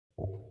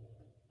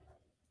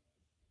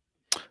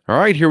All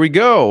right, here we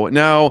go.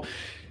 Now,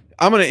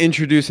 I'm going to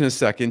introduce in a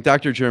second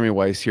Dr. Jeremy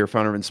Weiss here,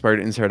 founder of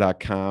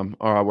InspiredInsider.com,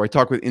 where I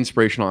talk with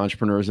inspirational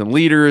entrepreneurs and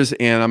leaders.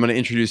 And I'm going to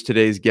introduce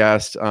today's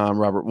guest,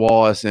 Robert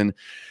Wallace. And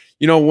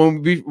you know,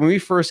 when we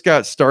first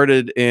got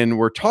started and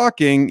we're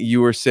talking,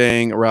 you were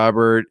saying,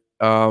 Robert,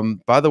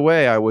 by the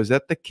way, I was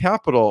at the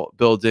Capitol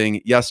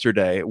building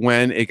yesterday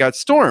when it got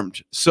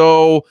stormed.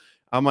 So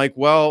I'm like,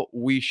 well,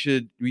 we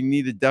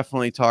need to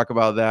definitely talk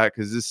about that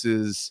because this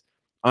is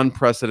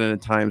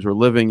unprecedented times we're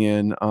living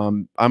in.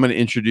 I'm going to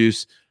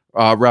introduce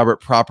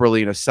Robert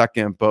properly in a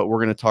second, but we're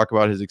going to talk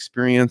about his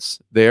experience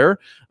there.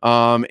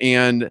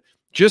 And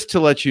just to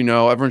let you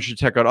know, everyone should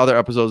check out other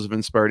episodes of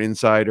Inspired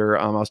Insider.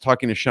 I was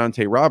talking to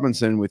Shantae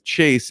Robinson with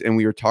Chase, and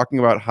we were talking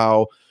about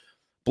how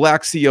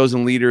Black CEOs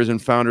and leaders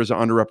and founders are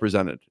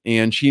underrepresented.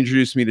 And she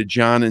introduced me to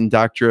John and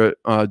Dr.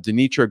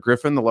 Denitra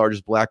Griffin, the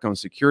largest Black-owned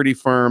security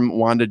firm.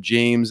 Wanda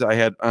James, I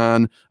had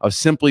on of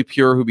Simply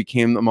Pure, who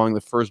became among the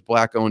first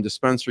Black-owned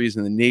dispensaries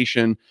in the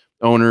nation,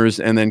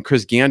 owners. And then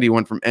Chris Gandy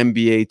went from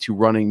MBA to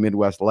running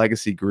Midwest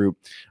Legacy Group.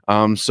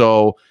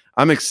 So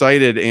I'm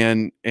excited,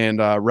 and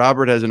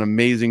Robert has an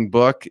amazing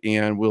book,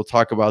 and we'll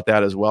talk about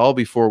that as well.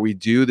 Before we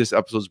do, this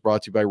episode is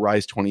brought to you by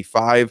Rise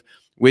 25,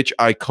 which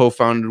I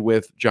co-founded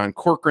with John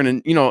Corcoran.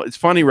 And, you know, it's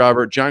funny,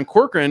 Robert, John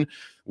Corcoran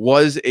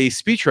was a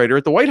speechwriter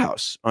at the White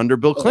House under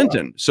Bill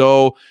Clinton.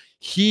 So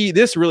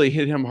this really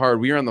hit him hard.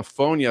 We were on the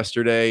phone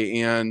yesterday,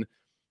 and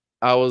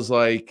I was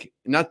like,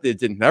 not that it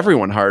didn't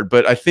everyone hard,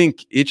 but I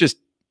think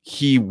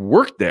he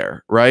worked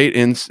there, right?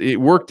 And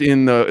it worked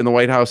in the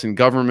White House and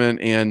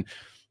government, and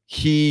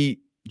I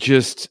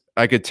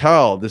could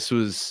tell this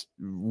was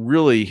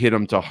really hit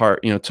him to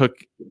heart, you know, took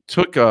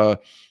a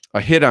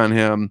hit on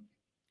him.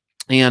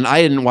 And I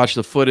hadn't watched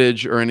the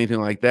footage or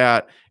anything like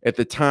that at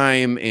the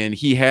time, and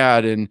he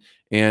had, and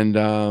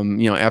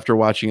you know, after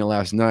watching it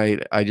last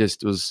night,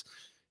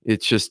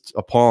 it's just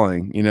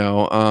appalling, you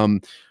know.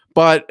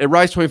 But at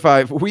Rise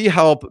 25, we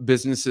help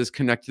businesses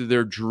connect to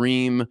their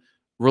dream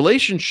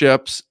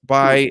relationships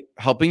by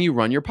helping you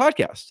run your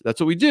podcast. That's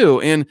what we do.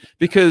 And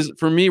because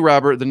for me,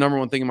 Robert, the number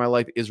one thing in my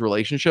life is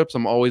relationships.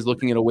 I'm always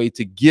looking at a way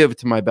to give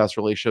to my best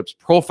relationships,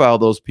 profile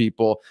those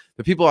people,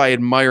 the people I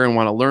admire and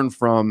want to learn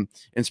from,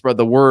 and spread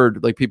the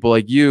word, like people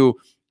like you.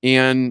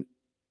 And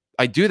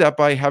I do that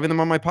by having them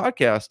on my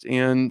podcast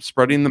and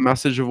spreading the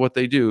message of what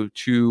they do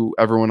to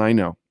everyone I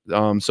know.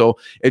 So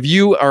if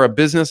you are a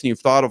business and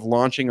you've thought of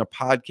launching a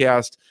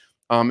podcast,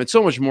 it's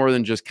so much more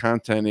than just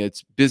content.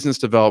 It's business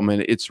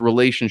development, it's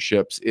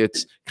relationships,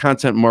 it's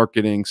content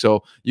marketing.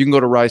 So you can go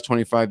to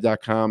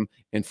rise25.com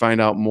and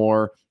find out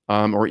more,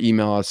 or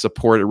email us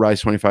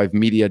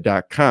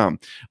support@rise25media.com.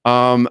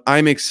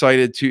 I'm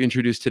excited to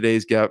introduce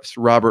today's guest,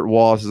 Robert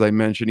Wallace. As I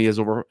mentioned, he has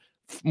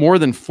more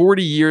than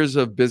 40 years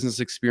of business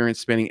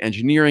experience spanning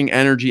engineering,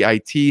 energy,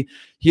 IT.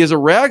 He has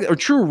a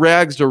true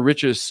rags to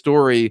riches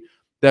story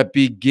that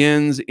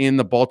begins in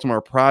the Baltimore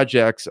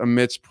projects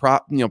amidst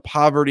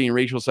poverty and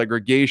racial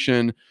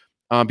segregation,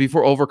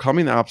 before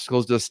overcoming the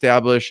obstacles to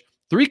establish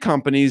 3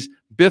 companies: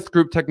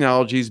 BITHGROUP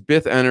Technologies,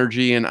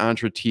 Bithenergy, and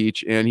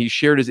EntreTeach. And he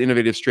shared his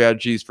innovative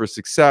strategies for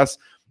success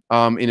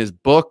in his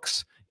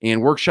books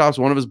and workshops.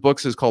 One of his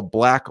books is called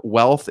Black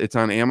Wealth. It's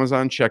on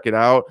Amazon. Check it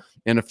out.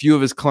 And a few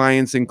of his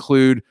clients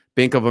include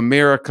Bank of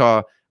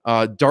America,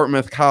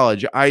 Dartmouth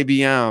College,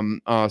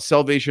 IBM,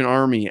 Salvation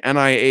Army,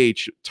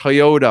 NIH,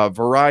 Toyota,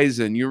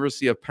 Verizon,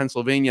 University of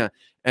Pennsylvania,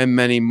 and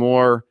many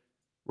more.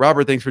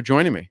 Robert, thanks for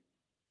joining me.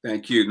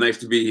 Thank you. Nice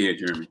to be here,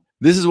 Jeremy.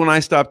 This is when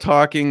I stopped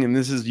talking, and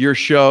this is your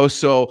show.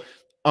 So,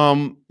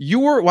 why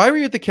were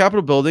you at the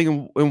Capitol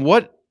building, and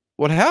what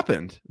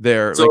happened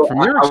there? So like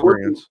from your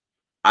experience?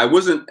 I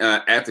wasn't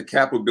at the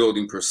Capitol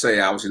building per se.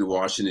 I was in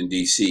Washington,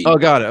 D.C. Oh,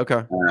 got it.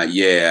 Okay.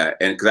 Yeah,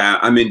 and because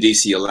I'm in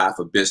D.C. a lot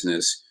for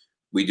business.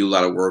 We do a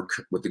lot of work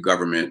with the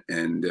government,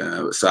 and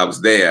so I was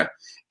there,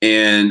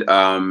 and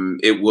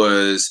it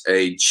was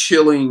a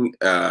chilling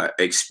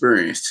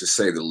experience, to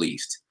say the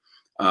least.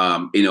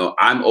 You know,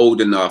 I'm old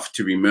enough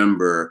to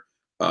remember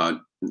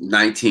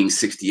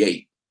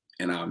 1968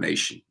 in our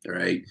nation,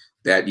 right?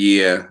 That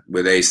year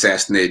where they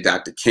assassinated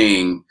Dr.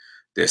 King,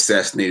 they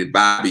assassinated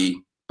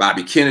Bobby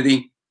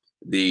Kennedy,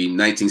 the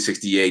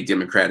 1968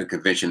 Democratic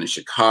Convention in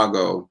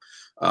Chicago.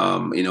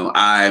 You know,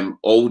 I'm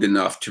old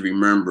enough to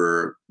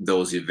remember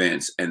those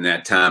events and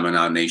that time in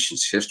our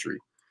nation's history.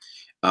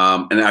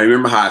 And I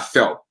remember how I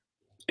felt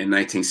in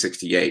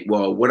 1968.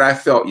 Well, what I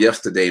felt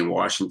yesterday in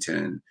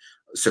Washington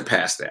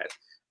surpassed that.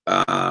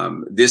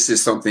 This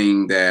is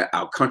something that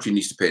our country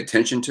needs to pay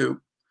attention to.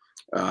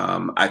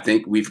 I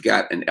think we've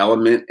got an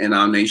element in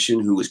our nation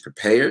who is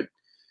prepared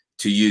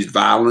to use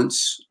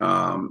violence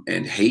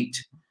and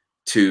hate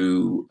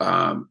to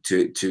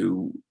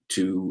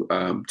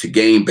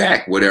gain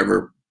back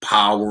whatever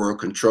power or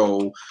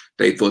control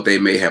they thought they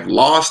may have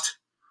lost.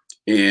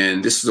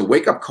 And this is a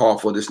wake-up call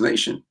for this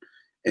nation.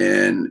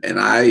 And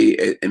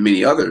I and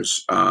many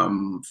others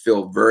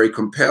feel very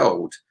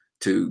compelled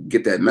to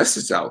get that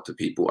message out to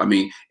people. I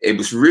mean, it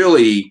was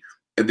really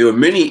and there were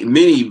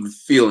many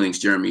feelings,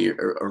 Jeremy,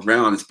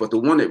 around this, but the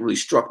one that really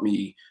struck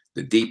me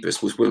the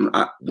deepest was when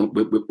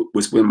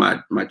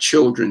my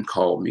children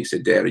called me,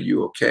 said, "Dad, are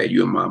you okay?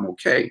 You and Mom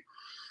okay?"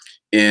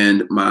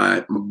 And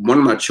one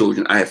of my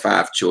children, I had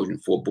 5 children,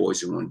 4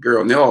 boys and 1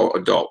 girl, and they're all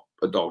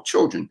adult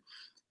children.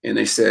 And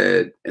they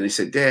said,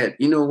 "Dad,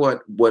 you know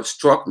what? What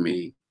struck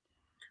me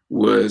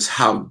was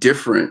how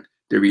different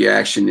the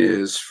reaction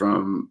is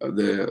from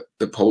the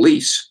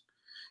police."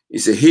 He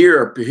said,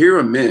 here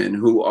are men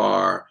who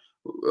are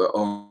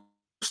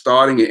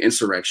starting an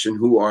insurrection,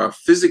 who are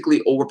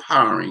physically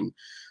overpowering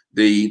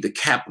the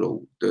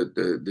Capitol,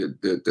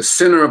 the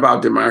center of our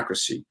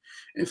democracy,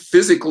 and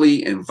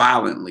physically and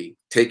violently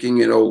taking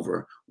it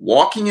over,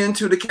 walking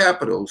into the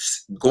Capitol,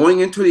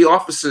 going into the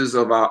offices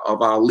of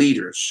our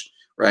leaders,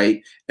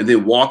 right, and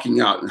then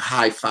walking out and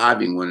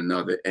high-fiving one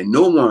another, and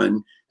no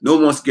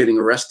one's getting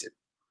arrested.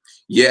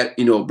 Yet,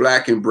 you know,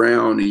 Black and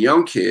brown and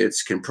young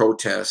kids can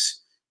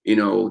protest, you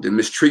know, the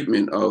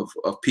mistreatment of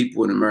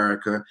people in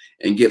America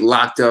and get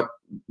locked up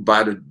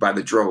by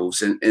the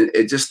droves, and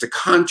it just the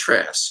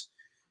contrast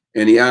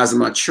in the eyes of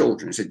my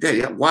children. I said,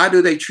 "Daddy, why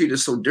do they treat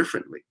us so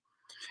differently?"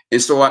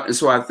 And so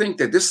I think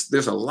that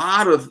there's a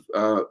lot of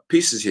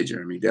pieces here,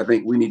 Jeremy, that I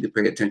think we need to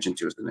pay attention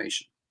to as a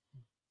nation.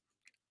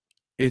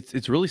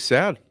 It's really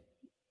sad,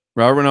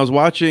 Robert. When I was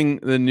watching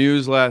the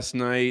news last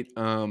night,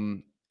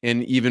 and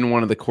even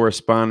one of the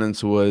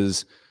correspondents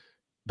was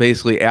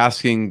basically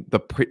asking the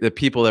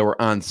people that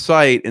were on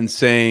site and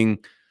saying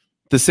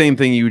the same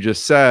thing you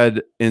just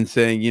said, and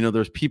saying, you know,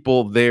 there's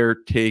people there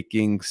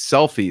taking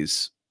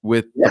selfies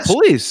with the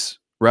police,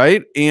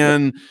 right?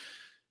 And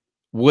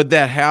would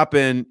that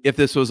happen if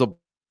this was a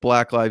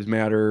Black Lives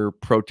Matter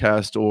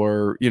protest,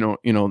 or you know,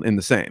 in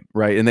the same,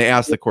 right? And they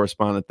asked the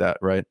correspondent that,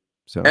 right?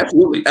 So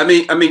absolutely. I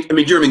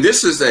mean, Jeremy,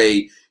 this is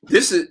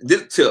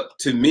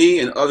to me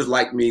and others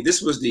like me,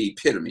 this was the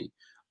epitome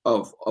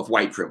of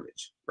white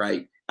privilege,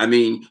 right? I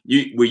mean,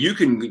 where you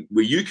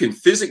can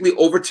physically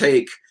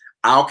overtake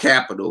our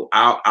Capitol,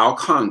 our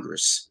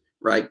Congress,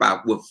 right,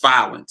 with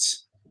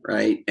violence,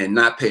 right, and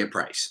not pay a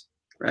price,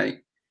 right?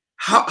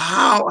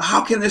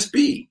 How can this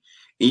be?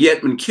 And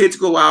yet, when kids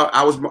go out,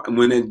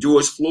 when the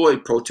George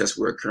Floyd protests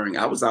were occurring,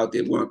 I was out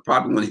there,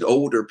 probably one of the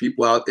older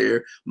people out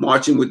there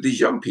marching with these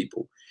young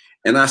people,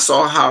 and I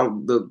saw how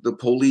the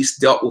police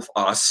dealt with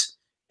us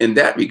in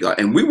that regard,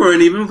 and we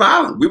weren't even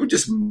violent. We were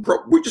just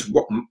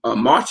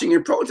marching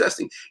and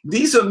protesting.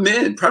 These are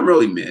men,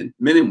 primarily men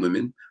and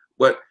women,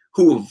 but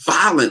who were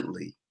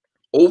violently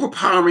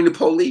overpowering the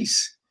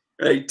police,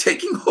 right,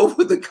 taking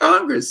over the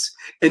Congress,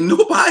 and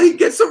nobody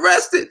gets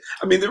arrested.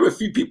 I mean, there were a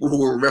few people who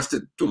were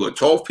arrested,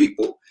 12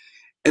 people.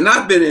 And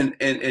I've been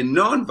in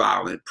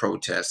nonviolent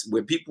protests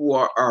where people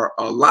are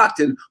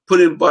locked and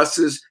put in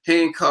buses,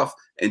 handcuffed,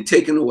 and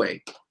taken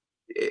away.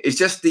 It's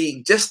just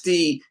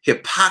the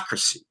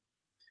hypocrisy,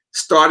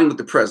 starting with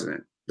the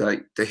president,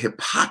 like the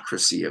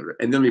hypocrisy of it,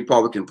 and then the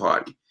Republican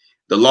Party,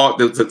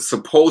 the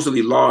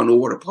supposedly law and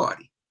order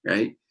party,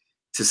 right?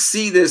 To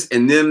see this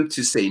and them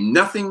to say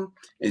nothing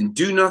and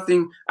do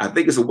nothing, I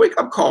think it's a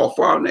wake-up call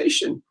for our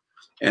nation.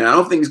 And I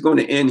don't think it's going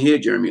to end here,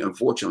 Jeremy,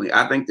 unfortunately.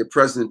 I think that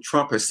President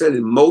Trump has set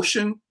in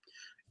motion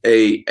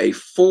a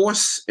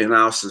force in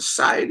our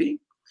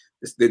society.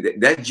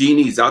 That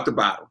genie is out the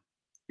bottle.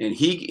 And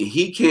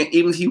he can't,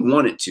 even if he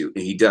wanted to,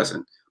 and he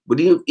doesn't,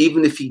 but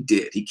even if he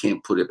did, he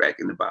can't put it back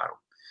in the bottle.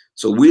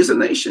 So we as a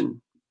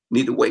nation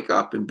need to wake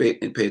up and pay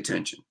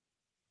attention.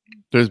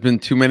 There's been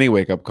too many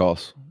wake-up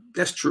calls.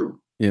 That's true.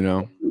 You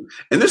know,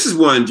 and this is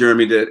one,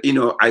 Jeremy, that, you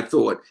know, I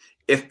thought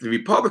if the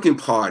Republican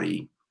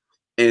Party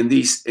and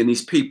these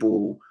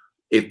people,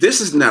 if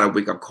this is not a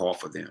wake-up call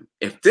for them,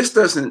 if this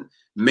doesn't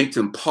make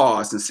them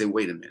pause and say,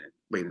 wait a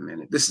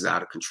minute, this is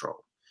out of control.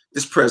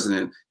 This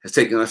president has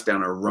taken us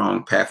down a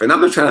wrong path. And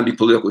I'm not trying to be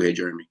political here,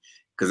 Jeremy,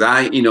 because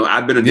I've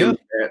been a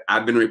Democrat,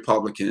 I've been a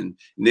Republican,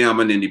 now I'm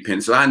an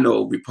independent. So I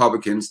know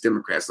Republicans,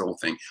 Democrats, the whole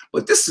thing.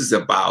 But this is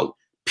about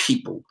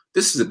people.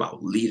 This is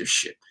about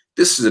leadership.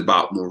 This is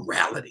about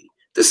morality.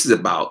 This is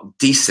about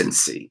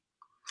decency.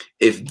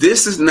 If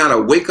this is not a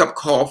wake-up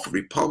call for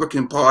the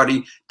Republican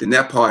Party, then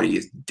that party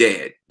is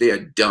dead. They are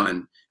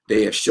done.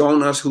 They have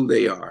shown us who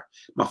they are.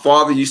 My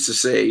father used to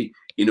say,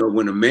 you know,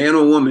 when a man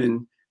or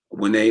woman,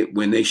 when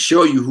they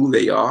show you who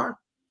they are,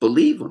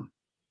 believe them.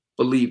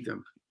 Believe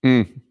them.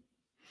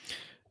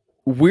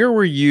 Where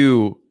were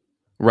you,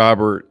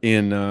 Robert,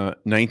 in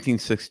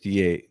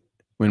 1968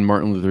 when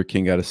Martin Luther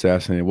King got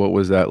assassinated? What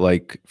was that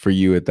like for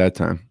you at that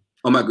time?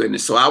 Oh my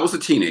goodness. So I was a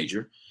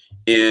teenager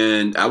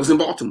and I was in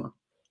Baltimore.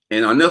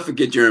 And I'll never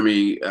forget,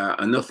 Jeremy,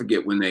 I'll never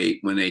forget when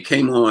they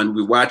came on,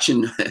 we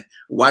watching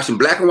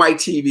black and white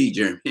TV,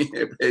 Jeremy.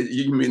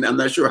 You mean, I'm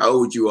not sure how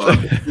old you are.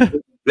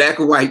 Black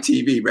and white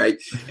TV,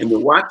 right? And we're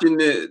watching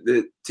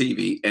the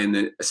TV,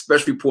 and a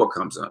special report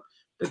comes up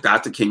that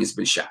Dr. King has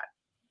been shot,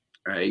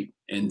 right?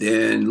 And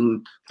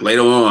then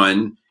later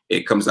on,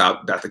 it comes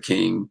out Dr.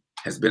 King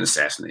has been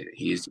assassinated.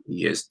 He's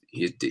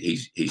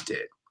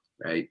dead,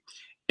 right?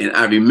 And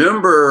I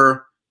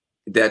remember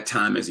that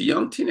time as a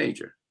young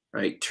teenager,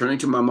 right? Turning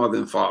to my mother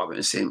and father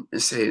and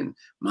saying,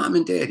 Mom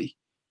and Daddy,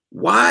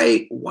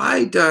 why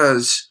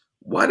does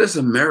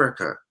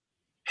America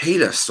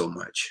hate us so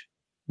much?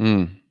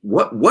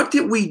 What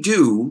did we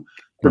do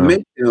to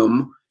make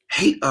them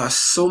hate us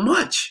so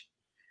much?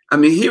 I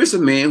mean, here's a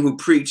man who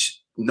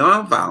preached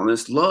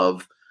nonviolence,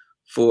 love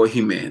for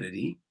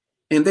humanity,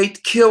 and they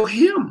kill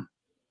him.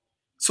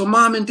 So,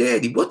 Mom and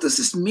Daddy, what does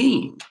this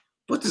mean?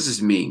 What does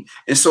this mean?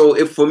 And so,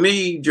 if for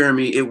me,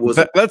 Jeremy, it was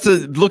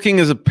looking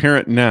as a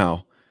parent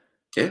now.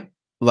 Yeah,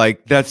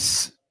 like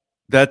that's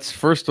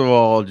first of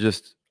all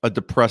just a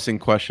depressing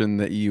question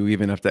that you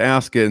even have to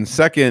ask it, and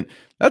second,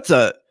 that's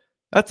a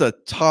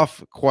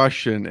tough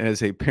question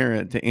as a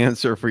parent to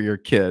answer for your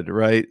kid,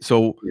 right?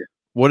 So,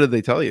 what did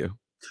they tell you?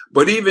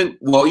 But even,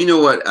 well, you know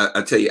what?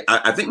 I tell you,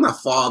 I think my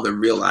father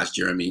realized,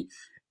 Jeremy,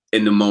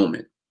 in the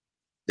moment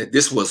that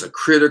this was a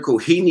critical,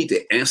 he needed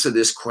to answer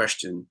this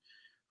question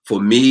for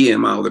me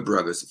and my other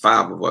brothers,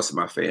 5 of us in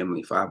my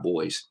family, 5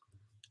 boys,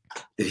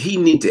 that he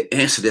needed to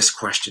answer this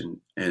question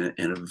in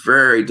a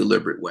very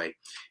deliberate way.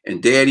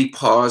 And Daddy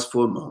paused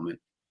for a moment,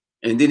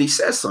 and then he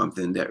said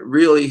something that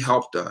really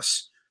helped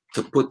us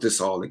to put this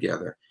all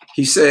together.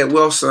 He said,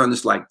 well, son,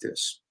 it's like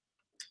this.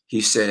 He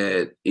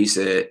said,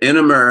 in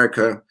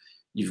America,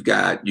 you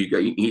got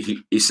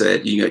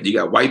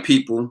white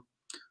people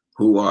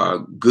who are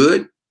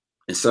good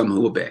and some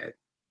who are bad.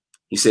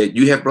 He said,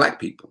 you have black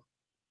people.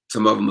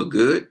 Some of them are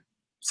good,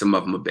 some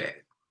of them are bad.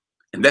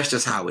 And that's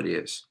just how it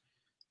is.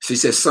 So he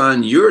said,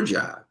 son, your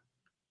job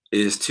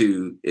is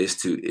to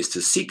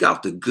seek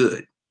out the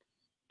good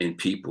in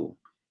people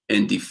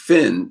and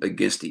defend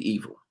against the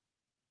evil.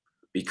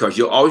 Because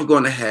you're always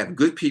going to have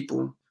good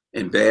people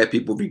and bad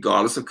people,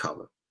 regardless of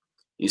color.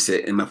 He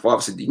said, and my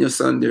father said, you know,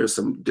 son, there's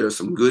some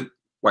good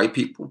white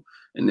people,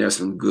 and there's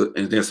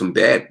some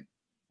bad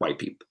white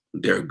people.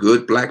 There are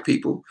good black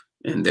people,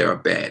 and there are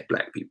bad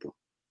black people.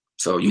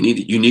 So you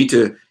need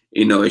to,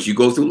 you know, as you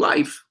go through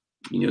life,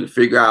 you know,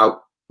 figure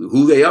out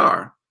who they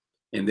are,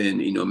 and then,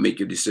 you know, make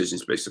your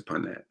decisions based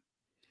upon that.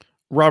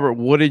 Robert,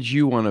 what did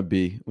you want to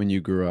be when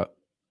you grew up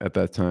at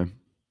that time?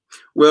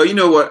 Well, you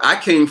know what?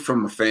 I came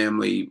from a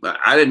family.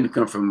 I didn't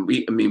come from.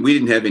 We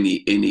didn't have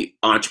any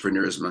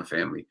entrepreneurs in my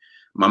family.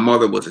 My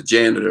mother was a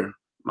janitor.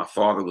 My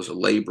father was a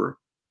laborer.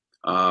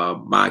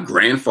 My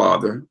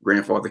grandfather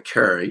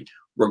Carey,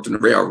 worked on the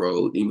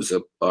railroad. He was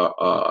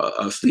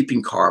a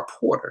sleeping car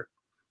porter,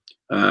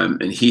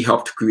 and he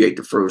helped create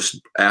the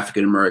first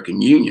African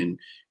American union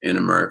in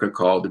America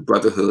called the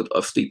Brotherhood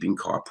of Sleeping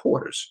Car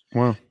Porters.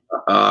 Wow.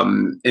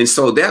 And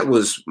so that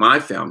was my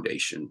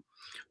foundation.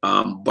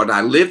 But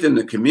I lived in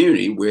a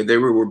community where there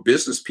were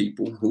business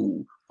people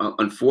who,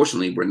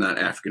 unfortunately, were not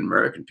African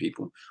American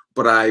people.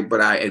 But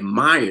I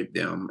admired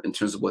them in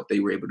terms of what they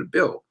were able to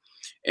build.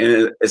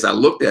 And as I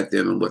looked at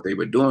them and what they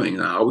were doing,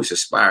 and I always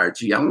aspired,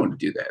 gee, I want to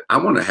do that. I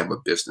want to have a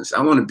business.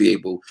 I want to be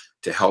able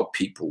to help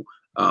people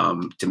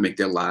to make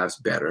their lives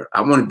better.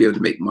 I want to be able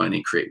to make money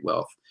and create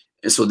wealth.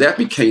 And so that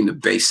became the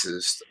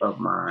basis of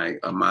my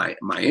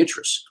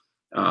interest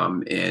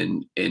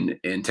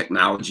in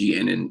technology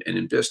and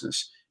in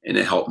business. And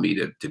it helped me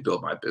to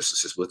build my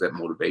businesses with that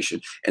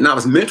motivation. And I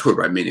was mentored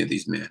by many of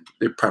these men.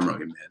 They're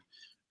primarily men.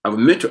 I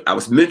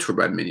was mentored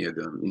by many of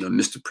them. You know,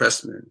 Mr.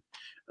 Pressman,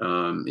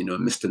 you know,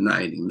 Mr.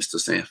 Knight, and Mr.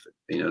 Sanford.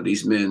 You know,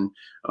 these men.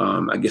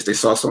 I guess they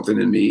saw something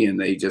in me, and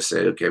they just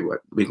said, "Okay,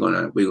 what we're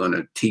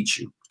gonna teach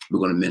you. We're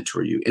gonna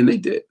mentor you," and they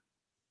did.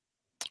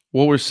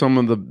 What were some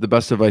of the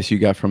best advice you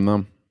got from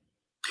them?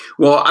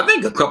 Well, I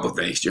think a couple of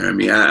things,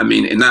 Jeremy. I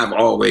mean, and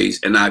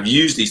I've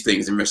used these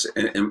things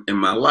in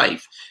my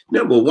life.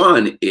 Number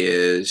one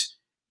is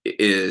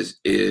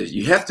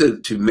you have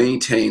to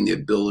maintain the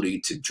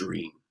ability to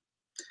dream.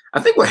 I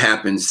think what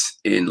happens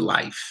in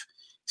life,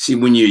 see,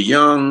 when you're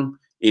young,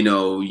 you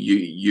know,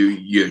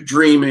 you're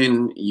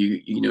dreaming,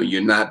 you know,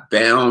 you're not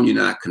bound, you're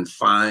not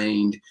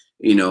confined,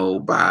 you know,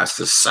 by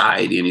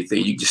society,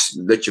 anything. You just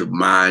let your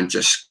mind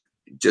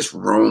just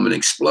roam and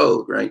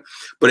explode, right?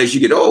 But as you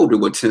get older,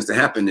 what tends to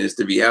happen is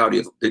the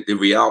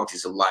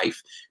realities of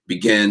life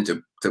begin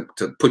to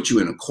put you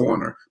in a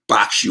corner,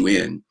 box you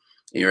in,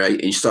 right?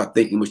 And you start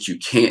thinking what you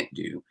can't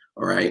do,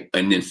 all right?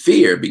 And then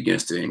fear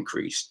begins to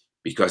increase,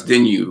 because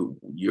then you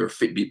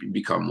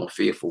become more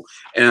fearful.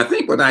 And I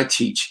think what I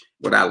teach,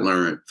 what I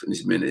learned from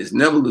this minute, is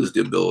never lose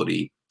the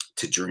ability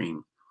to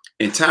dream.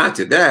 And tied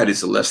to that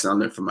is a lesson I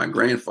learned from my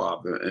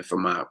grandfather and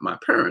from my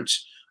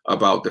parents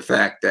about the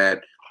fact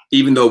that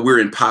even though we're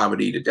in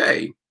poverty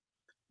today,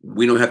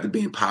 we don't have to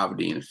be in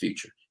poverty in the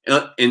future.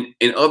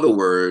 In other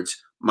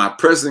words, my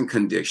present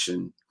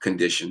condition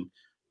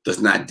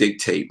does not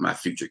dictate my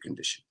future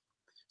condition.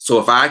 So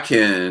if I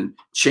can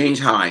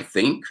change how I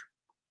think,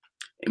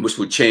 and which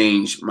would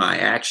change my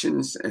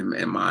actions and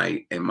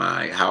my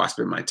how I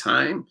spend my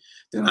time,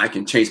 then I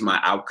can change my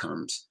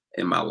outcomes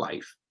in my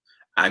life.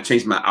 I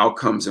change my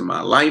outcomes in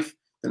my life,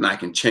 then I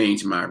can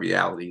change my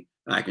reality,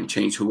 and I can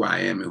change who I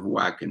am and who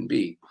I can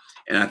be.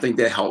 And I think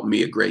that helped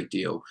me a great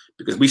deal,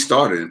 because we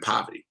started in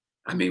poverty.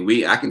 I mean,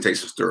 I can take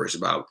some stories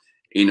about,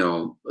 you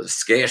know,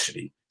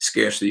 scarcity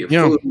of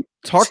food,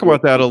 Talk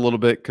about that a little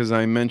bit, because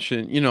I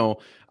mentioned,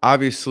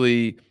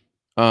 obviously,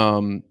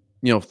 through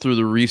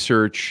the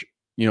research,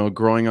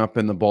 growing up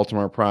in the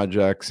Baltimore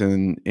projects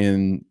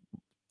and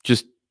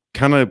just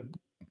kind of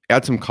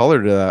add some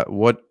color to that.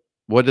 What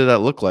did that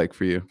look like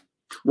for you?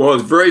 Well,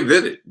 it's very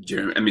vivid,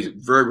 Jeremy. I mean,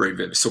 very, very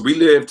vivid. So we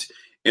lived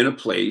in a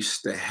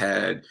place that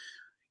had,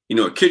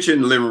 a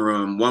kitchen, living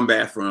room, one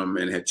bathroom,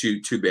 and had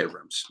two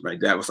bedrooms, right?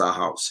 That was our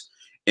house.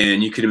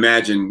 And you can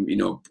imagine,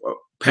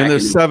 and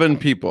there's 7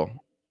 people.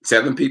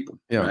 7 people,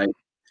 yeah. Right?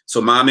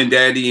 So mom and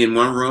daddy in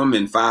one room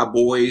and 5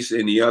 boys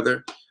in the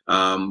other.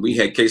 We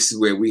had cases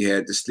where we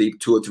had to sleep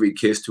 2 or 3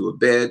 kids to a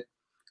bed.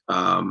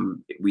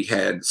 We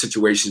had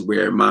situations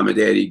where mom and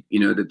daddy,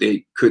 that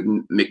they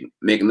couldn't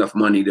make enough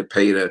money to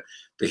pay the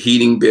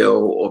heating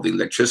bill or the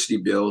electricity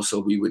bill. So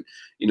we would,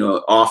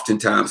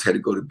 oftentimes had to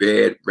go to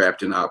bed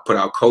wrapped in put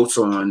our coats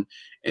on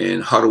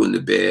and huddle in the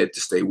bed to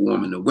stay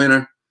warm in the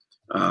winter.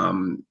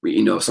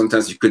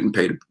 Sometimes you couldn't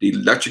pay the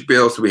electric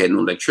bill, so we had no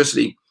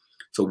electricity.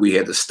 So we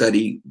had to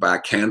study by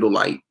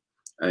candlelight.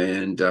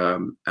 And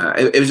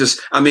it was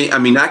just,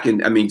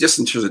 just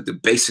in terms of the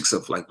basics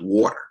of like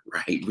water,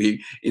 right?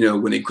 We,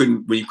 when you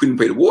couldn't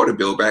pay the water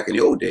bill back in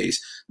the old days,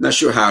 not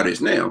sure how it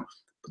is now,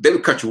 but they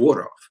would cut your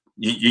water off.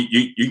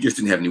 You just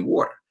didn't have any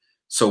water.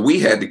 So we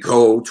had to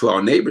go to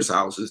our neighbors'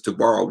 houses to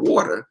borrow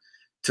water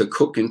to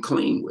cook and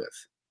clean with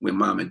when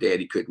mom and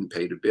daddy couldn't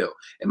pay the bill.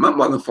 And my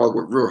mother and father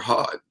worked real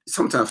hard,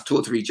 sometimes 2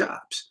 or 3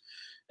 jobs.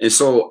 And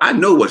so I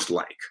know what it's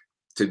like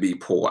to be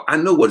poor. I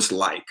know what it's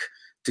like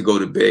to go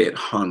to bed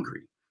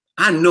hungry.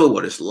 I know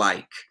what it's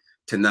like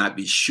to not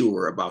be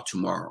sure about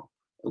tomorrow,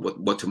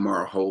 what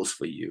tomorrow holds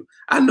for you.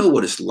 I know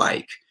what it's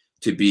like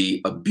to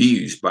be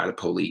abused by the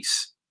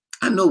police.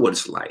 I know what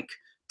it's like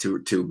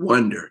to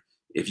wonder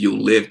if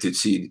you'll live to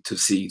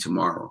see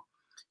tomorrow.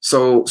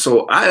 So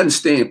I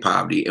understand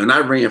poverty. And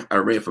I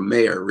ran for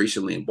mayor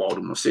recently in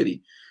Baltimore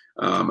City.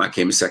 I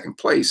came in 2nd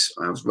place.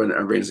 I ran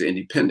as an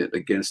independent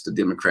against the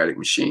Democratic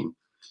machine.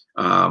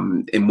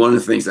 And one of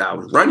the things that I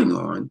was running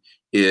on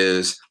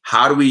is,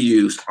 how do we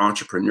use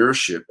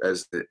entrepreneurship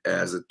as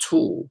a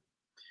tool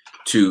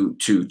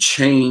to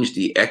change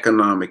the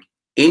economic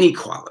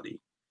inequality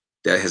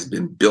that has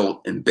been built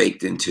and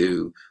baked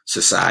into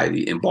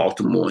society in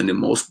Baltimore and in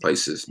most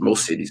places,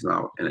 most cities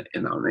now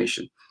in our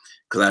nation.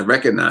 Because I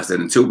recognize that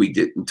until we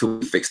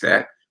fix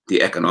that,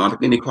 the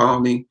economic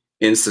inequality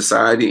in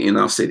society, in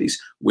our cities,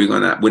 we're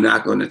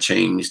not going to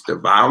change the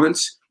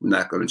violence. We're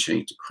not going to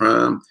change the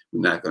crime.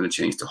 We're not going to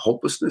change the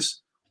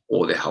hopelessness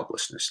or the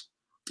helplessness.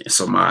 And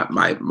so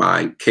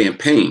my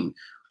campaign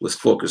was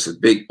focused, a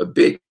big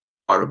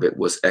part of it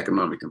was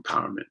economic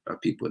empowerment of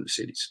people in the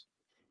cities.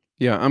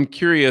 Yeah, I'm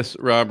curious,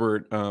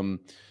 Robert,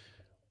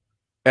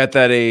 at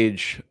that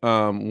age,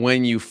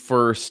 when you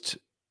first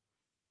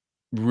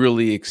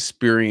really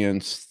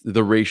experienced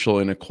the racial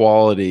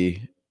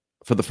inequality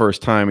for the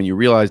first time and you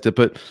realized it,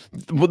 but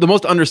the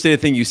most understated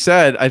thing you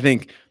said, I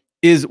think,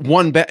 is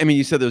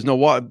you said there's no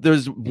water.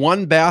 There's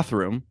one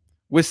bathroom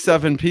with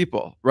 7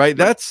 people, right?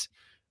 That's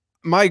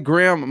my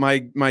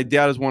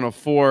dad is one of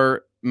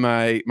 4.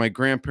 My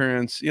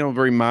grandparents,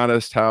 very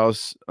modest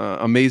house,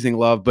 amazing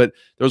love, but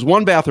there's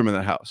one bathroom in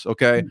that house.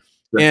 Okay.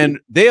 And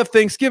they have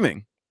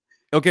Thanksgiving.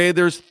 Okay.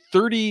 There's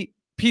 30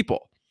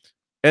 people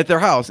at their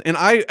house. And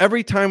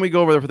every time we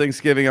go over there for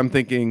Thanksgiving, I'm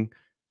thinking,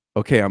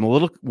 okay, I'm a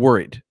little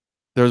worried.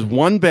 There's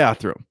one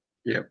bathroom.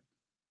 Yep.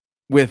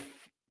 With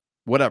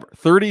whatever,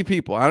 30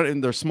 people.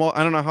 They're small.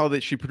 I don't know how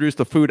she produced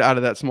the food out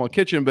of that small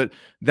kitchen, but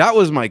that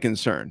was my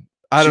concern.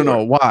 I don't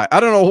know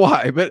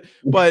why, but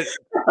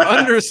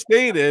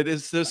understated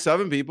is there's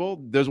 7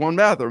 people. There's one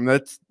bathroom.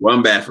 That's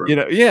one bathroom.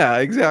 Yeah,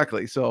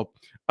 exactly. So,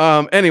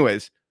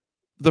 anyways,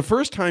 the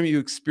first time you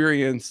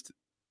experienced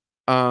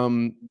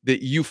that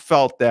you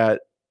felt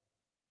that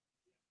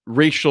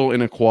racial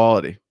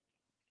inequality,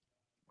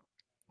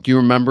 do you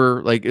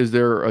remember? Like, is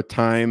there a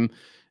time?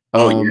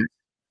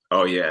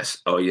 Oh yes.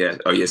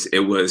 It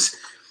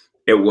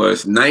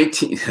was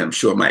 19. I'm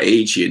showing my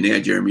age here now,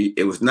 Jeremy.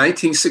 It was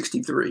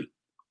 1963.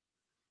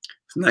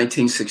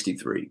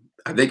 1963.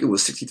 I think it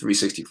was 63,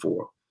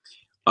 64.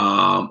 When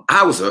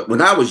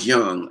I was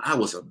young, I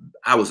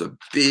was a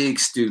big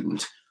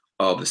student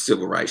of the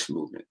civil rights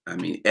movement. I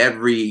mean,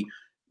 every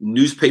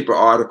newspaper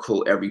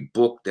article, every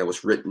book that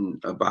was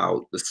written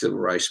about the civil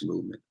rights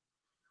movement,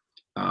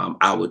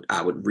 I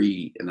would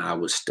read and I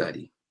would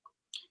study.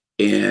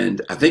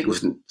 And I think it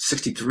was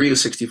 63 or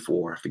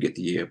 64, I forget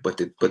the year, but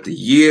the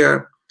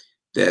year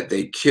that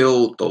they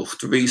killed those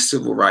 3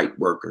 civil rights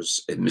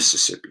workers in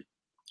Mississippi,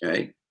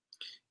 right?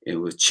 It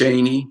was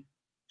Cheney,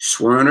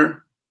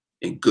 Swerner,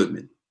 and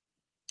Goodman.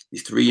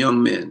 These 3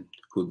 young men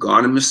who had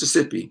gone to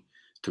Mississippi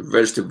to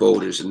register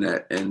voters in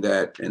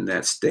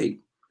that state,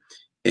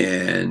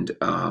 and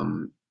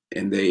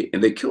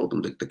they killed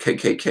them. The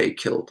KKK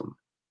killed them.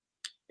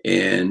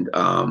 And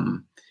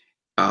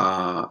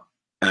I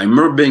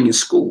remember being in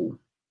school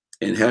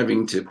and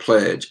having to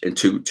pledge and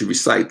to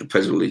recite the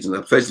Pledge of Allegiance.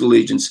 I pledged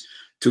allegiance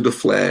to the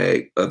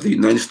flag of the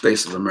United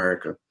States of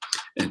America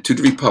and to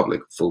the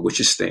republic for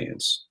which it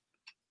stands,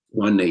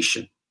 one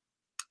nation,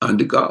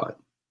 under God,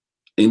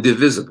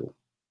 indivisible,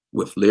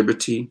 with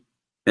liberty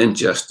and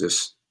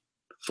justice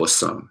for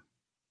some.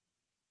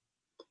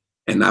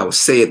 And I would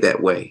say it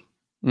that way.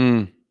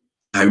 I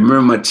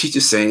remember my teacher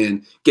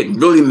saying, getting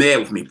really mad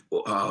with me,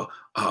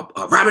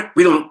 Robert,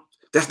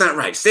 that's not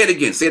right. Say it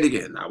again, say it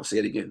again. I will say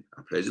it again.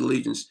 I pledge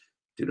allegiance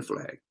to the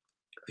flag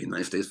of the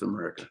United States of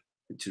America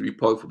and to the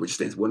republic for which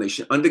stands one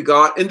nation, under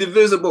God,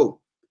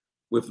 indivisible,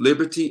 with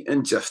liberty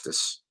and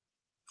justice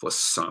for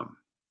some.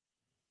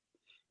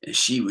 And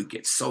she would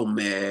get so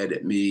mad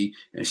at me,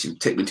 and she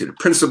would take me to the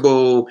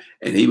principal,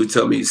 and he would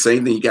tell me the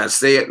same thing. You got to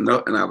say it, and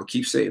I would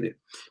keep saying it.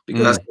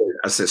 Because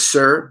I said,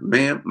 sir,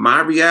 ma'am, my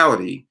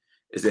reality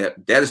is that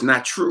is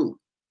not true.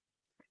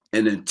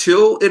 And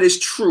until it is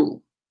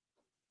true,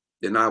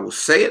 then I will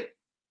say it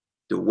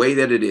the way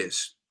that it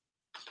is.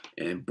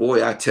 And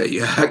boy, I tell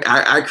you,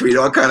 I create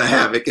all kind of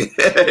havoc.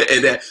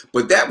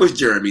 But that was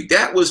Jeremy.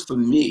 That was for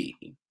me,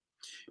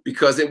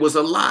 because it was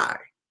a lie.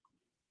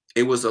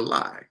 It was a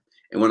lie.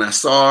 And when I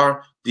saw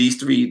these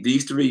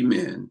three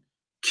men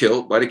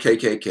killed by the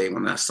KKK,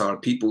 when I saw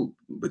people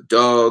with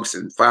dogs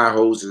and fire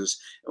hoses,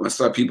 and when I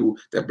saw people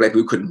that black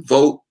people couldn't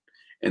vote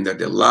and that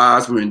their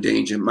lives were in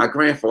danger, my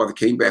grandfather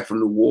came back from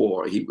the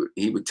war.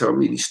 He would tell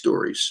me these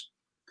stories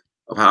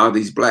of how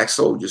these black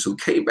soldiers who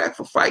came back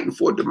for fighting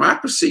for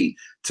democracy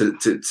to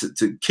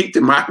keep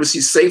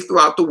democracy safe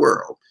throughout the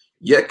world,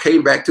 yet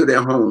came back to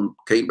their home,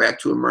 came back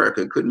to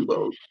America, couldn't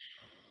vote.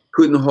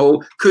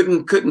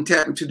 Couldn't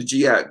tap into the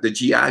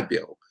GI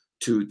Bill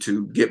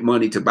to get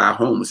money to buy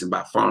homes and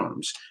buy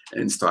farms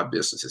and start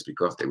businesses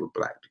because they were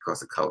black,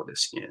 because of the color of their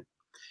skin.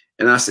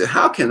 And I said,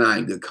 how can I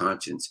in good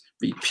conscience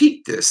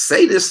repeat this,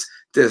 say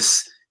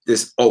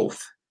this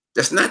oath?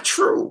 That's not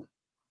true.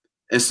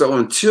 And so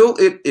until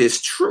it is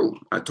true,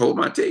 I told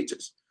my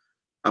teachers,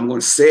 I'm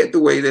going to say it the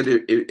way that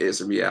it is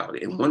a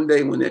reality. And one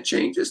day when that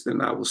changes,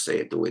 then I will say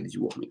it the way that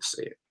you want me to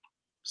say it.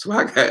 So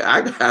I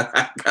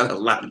got a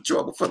lot of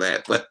trouble for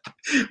that,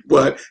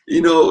 but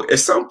you know, at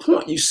some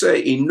point you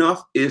say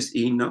enough is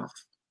enough,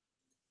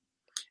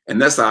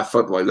 and that's how I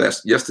felt like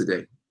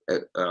yesterday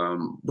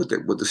with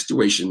the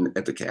situation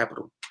at the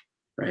Capitol,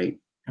 right?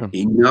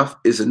 Enough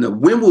is enough.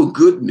 When will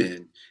good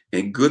men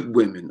and good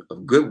women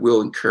of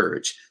goodwill and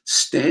courage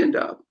stand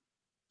up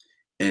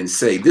and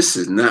say this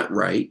is not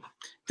right,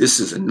 this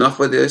is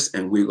enough of this,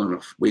 and we're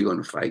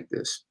gonna fight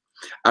this?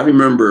 I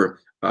remember.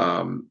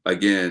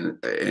 Again,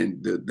 in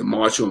the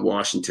March on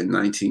Washington,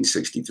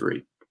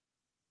 1963.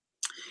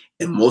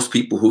 And most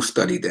people who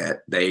study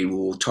that, they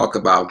will talk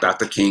about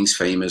Dr. King's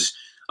famous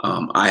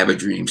I Have a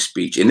Dream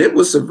speech. And it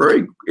was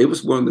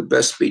one of the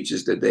best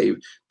speeches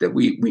that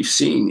we've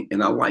seen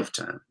in our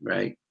lifetime,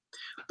 right?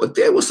 But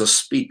there was a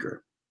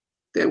speaker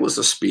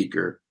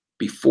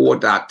before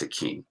Dr.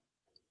 King,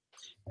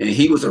 and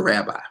he was a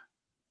rabbi.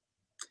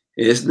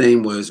 His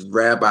name was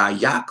Rabbi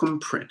Joachim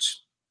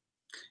Prince.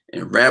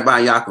 And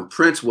Rabbi Joachim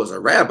Prince was a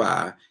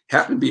rabbi,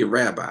 happened to be a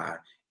rabbi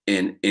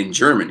in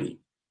Germany,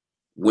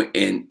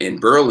 in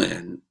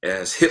Berlin,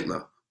 as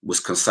Hitler was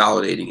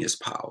consolidating his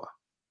power.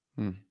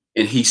 And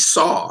he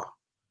saw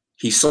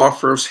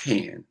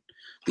firsthand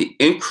the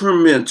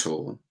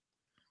incremental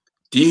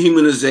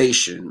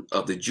dehumanization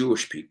of the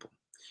Jewish people.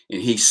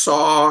 And he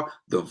saw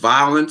the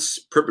violence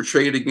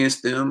perpetrated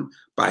against them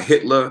by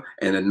Hitler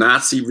and the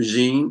Nazi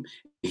regime.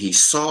 He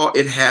saw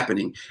it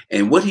happening.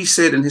 And what he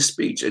said in his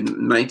speech in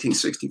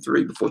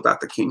 1963, before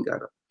Dr. King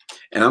got up,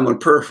 and I'm going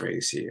to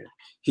paraphrase here.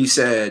 He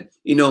said,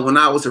 you know, when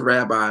I was a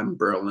rabbi in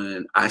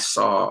Berlin, I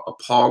saw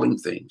appalling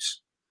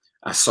things.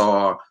 I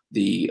saw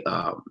the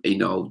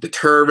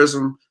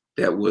terrorism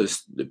that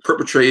was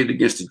perpetrated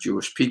against the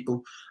Jewish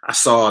people. I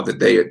saw that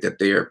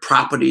their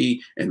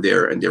property and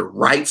their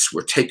rights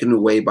were taken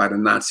away by the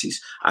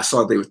Nazis. I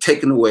saw they were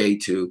taken away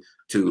to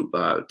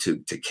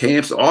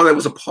camps. All that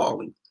was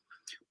appalling.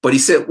 But he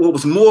said what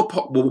was more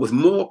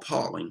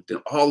appalling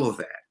than all of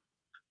that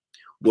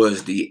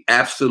was the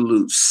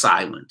absolute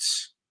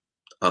silence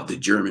of the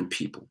German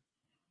people,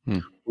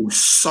 who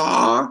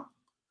saw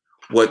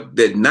what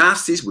the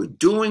Nazis were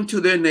doing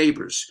to their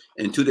neighbors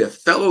and to their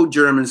fellow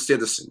German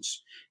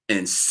citizens,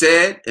 and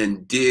said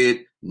and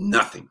did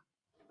nothing.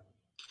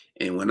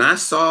 And when I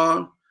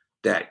saw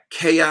that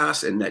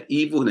chaos and that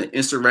evil and that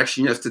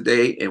insurrection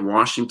yesterday in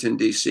Washington,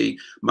 D.C.,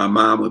 my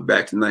mind went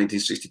back to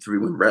 1963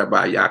 when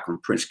Rabbi Joachim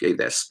Prince gave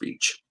that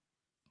speech.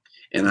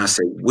 And I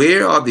said,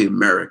 where are the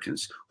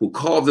Americans who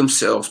call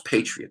themselves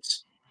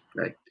patriots?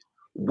 Right?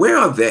 Where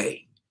are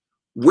they?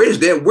 Where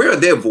are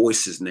their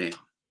voices now?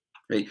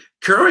 Right?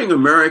 Carrying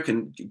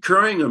American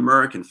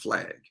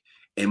flag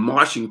and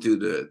marching through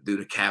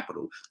the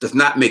Capitol does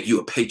not make you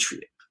a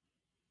patriot.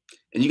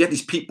 And you got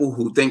these people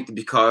who think that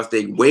because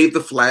they wave the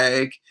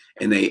flag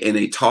and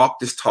they talk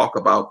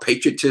about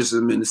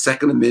patriotism and the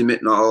Second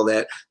Amendment and all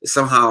that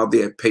somehow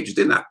they're patriots.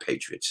 They're not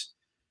patriots.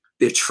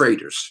 They're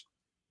traitors.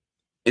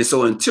 And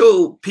so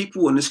until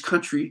people in this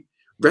country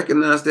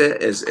recognize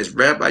that, as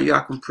Rabbi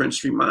Joachim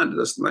Prince reminded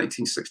us in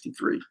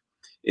 1963,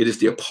 it is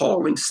the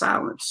appalling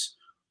silence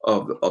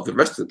of the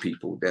rest of the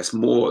people. That's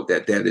more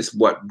that is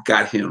what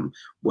got him,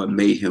 what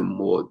made him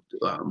more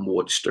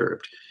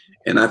disturbed.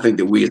 And I think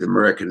that we as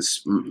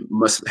Americans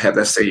must have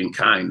that same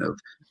kind of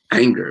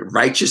anger,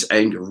 righteous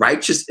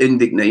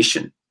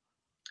indignation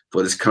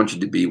for this country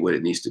to be what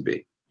it needs to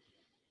be.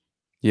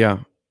 Yeah.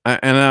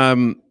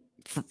 And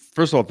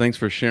first of all, thanks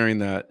for sharing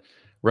that,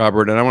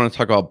 Robert. And I want to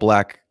talk about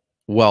Black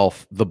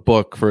Wealth, the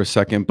book, for a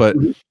second, but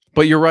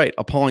you're right,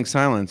 appalling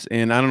silence.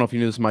 And I don't know if you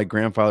knew this, my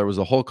grandfather was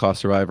a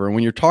Holocaust survivor. And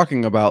when you're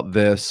talking about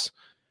this,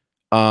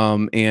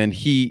 and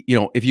he, you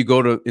know, if you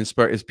go to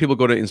if people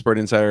go to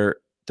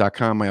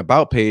inspiredinsider.com, my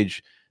about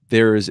page,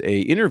 there's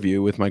a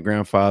interview with my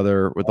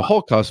grandfather with the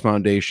Holocaust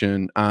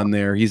Foundation on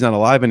there. He's not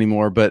alive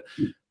anymore, but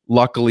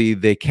luckily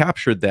they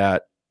captured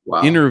that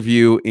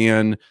interview,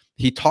 and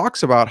he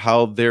talks about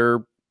how they're,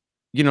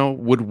 you know,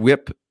 would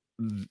whip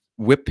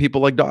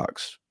people like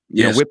dogs.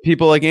 You know, whip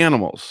people like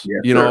animals,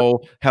 you know,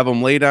 have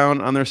them lay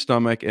down on their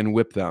stomach and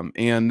whip them.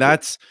 And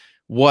that's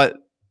what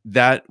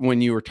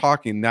when you were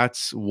talking,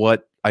 that's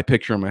what I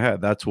picture in my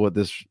head. That's what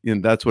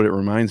that's what it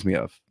reminds me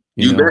of.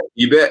 You bet,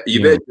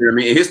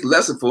 Jeremy. And here's the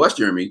lesson for us,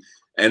 Jeremy.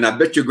 And I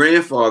bet your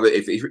grandfather,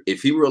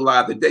 if he were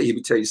alive today, he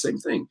would tell you the same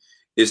thing,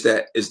 is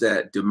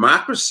that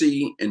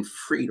democracy and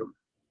freedom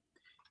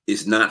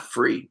is not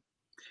free.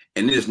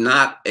 And it is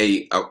not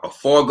a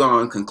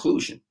foregone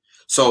conclusion.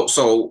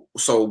 So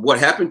what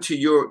happened to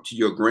your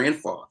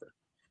grandfather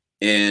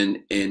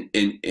in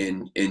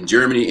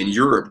Germany and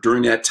Europe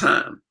during that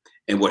time,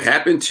 and what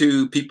happened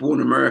to people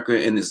in America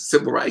in the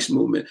civil rights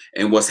movement,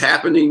 and what's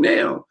happening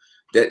now,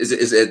 that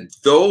is that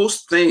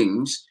those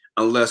things,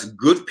 unless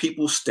good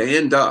people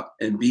stand up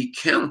and be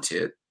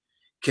counted,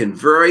 can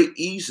very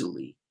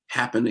easily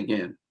happen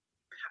again.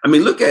 I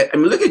mean, look at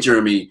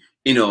Jeremy.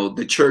 You know,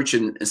 the church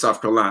in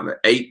South Carolina,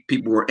 8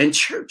 people were in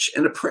church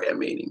in a prayer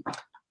meeting,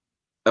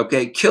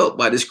 okay, killed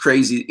by this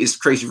crazy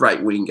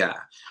right-wing guy.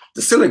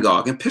 The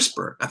synagogue in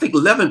Pittsburgh, I think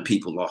 11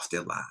 people lost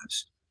their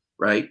lives,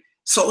 right?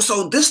 So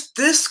this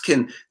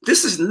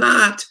is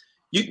not,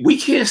 we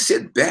can't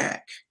sit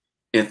back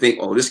and think,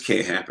 oh, this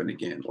can't happen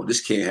again, or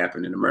this can't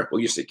happen in America. Oh,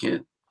 yes, it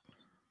can.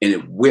 And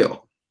it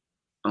will,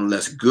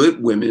 unless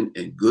good women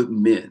and good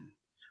men,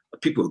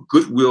 people of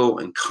goodwill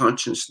and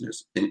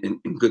consciousness and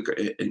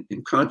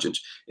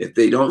conscience, if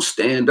they don't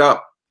stand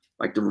up,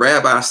 like the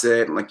rabbi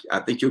said, like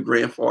I think your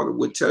grandfather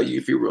would tell you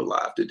if he were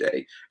alive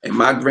today, and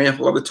my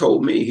grandfather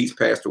told me, he's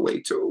passed away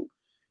too.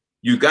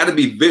 You got to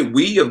be,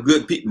 we of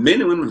good people,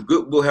 men and women of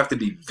goodwill, have to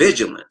be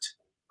vigilant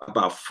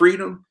about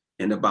freedom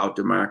and about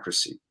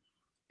democracy.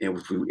 And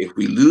if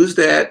we lose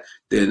that,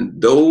 then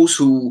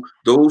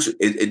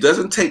it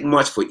doesn't take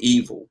much for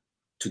evil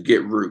to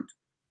get root.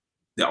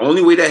 The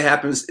only way that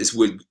happens is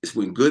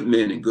when good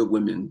men and good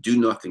women do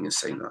nothing and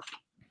say nothing.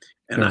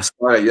 And I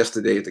started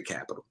yesterday at the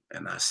Capitol,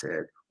 and I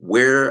said,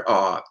 where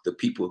are the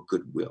people of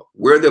goodwill?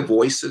 Where are their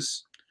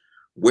voices?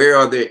 Where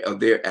are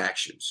their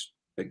actions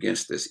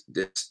against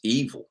this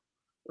evil,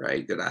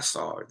 right, that I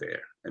saw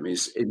there? I mean,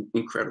 it's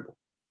incredible.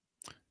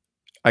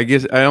 I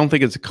guess I don't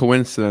think it's a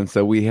coincidence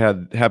that we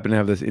happen to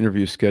have this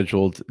interview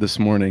scheduled this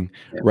morning,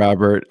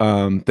 Robert.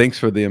 Thanks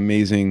for the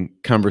amazing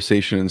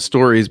conversation and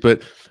stories.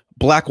 But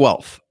Black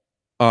Wealth,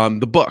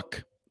 the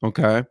book,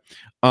 okay.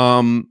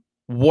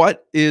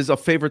 What is a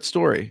favorite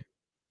story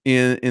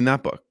in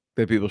that book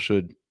that people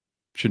should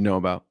know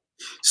about?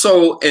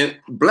 So, and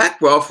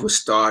Black Wealth was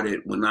started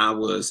when I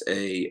was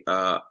a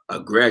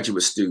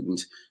graduate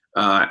student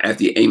at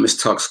the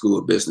Amherst School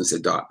of Business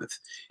at Dartmouth,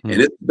 and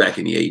it's back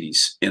in the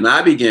 80s. And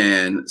I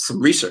began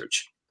some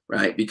research,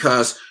 right?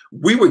 Because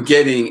we were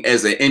getting,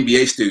 as an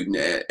MBA student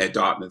at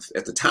Dartmouth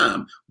at the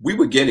time, we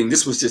were getting,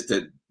 this was just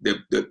the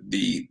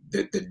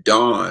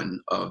dawn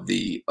of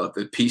the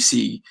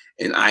PC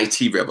and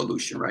IT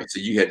revolution, right? So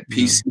you had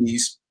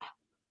PCs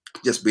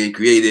just being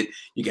created.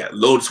 You got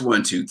Lotus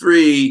 1, 2,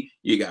 3.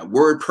 You got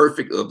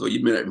WordPerfect, although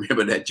you may not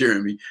remember that,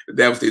 Jeremy.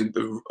 That was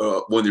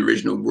one of the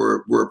original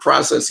word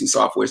processing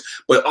softwares.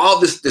 But all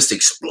this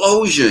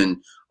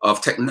explosion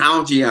of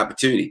technology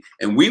opportunity,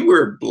 and we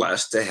were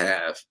blessed to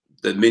have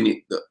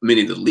many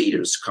of the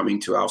leaders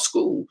coming to our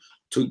school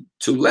to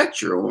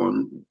lecture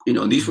on. You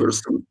know, these were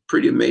some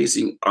pretty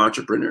amazing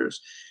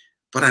entrepreneurs.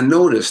 But I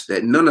noticed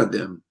that none of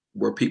them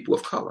were people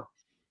of color.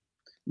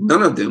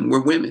 None of them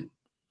were women.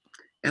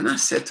 And I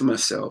said to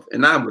myself,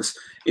 and I was,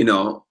 you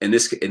know, in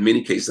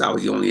many cases, I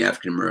was the only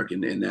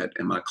African-American in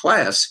my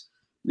class.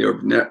 There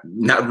were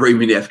not very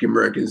many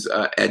African-Americans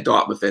at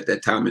Dartmouth at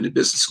that time in the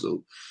business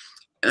school.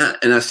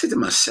 And I said to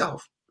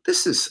myself,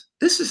 this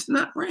is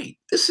not right.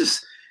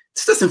 This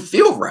doesn't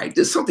feel right.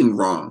 There's something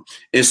wrong.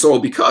 And so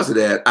because of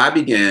that, I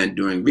began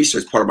doing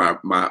research, part of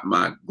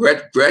my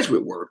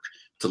graduate work,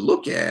 to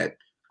look at,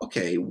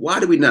 okay, why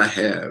do we not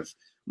have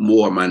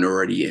more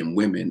minority and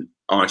women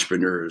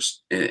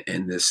entrepreneurs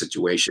in this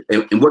situation,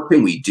 and what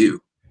can we do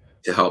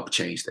to help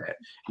change that?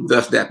 And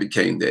thus, that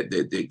became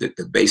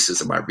the basis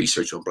of my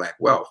research on Black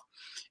wealth.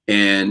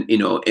 And you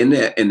know, in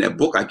that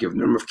book, I give a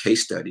number of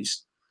case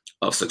studies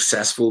of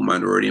successful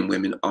minority and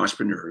women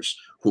entrepreneurs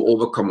who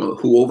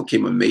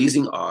overcame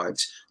amazing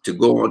odds to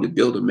go on to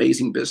build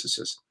amazing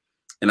businesses.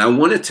 And I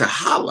wanted to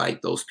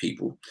highlight those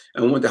people.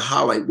 I wanted to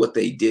highlight what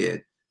they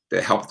did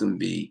that helped them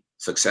be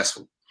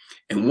successful.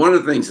 And one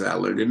of the things that I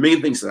learned, there are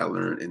many things that I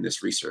learned in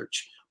this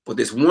research, but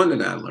there's one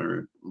thing I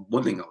learned,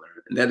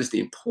 and that is the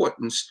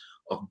importance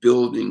of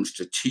building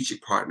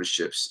strategic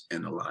partnerships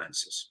and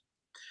alliances.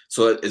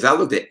 So as I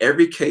looked at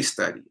every case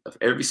study of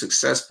every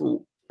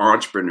successful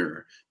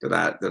entrepreneur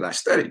that I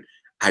studied,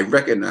 I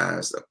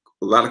recognized a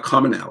lot of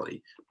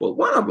commonality. But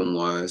one of them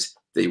was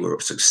they were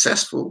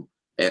successful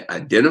at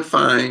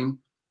identifying,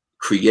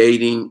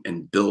 creating,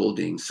 and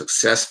building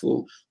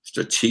successful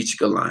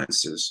strategic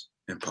alliances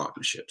and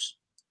partnerships.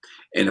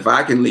 And if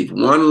I can leave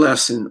one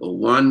lesson or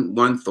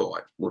one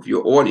thought with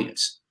your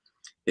audience,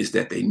 is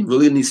that they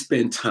really need to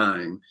spend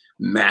time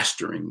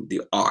mastering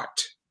the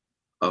art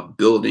of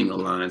building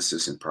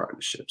alliances and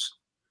partnerships.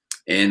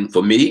 And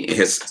for me, it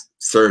has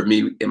served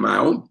me in my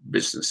own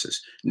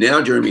businesses.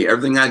 Now, Jeremy,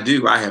 everything I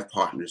do, I have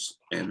partners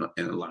and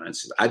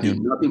alliances. I do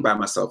nothing by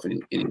myself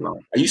any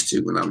longer. I used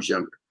to when I was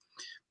younger.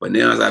 But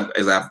now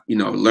as I've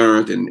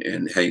learned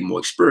and had more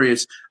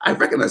experience, I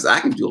recognize I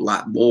can do a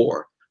lot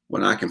more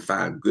when I can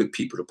find good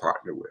people to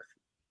partner with.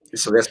 And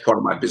so that's part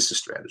of my business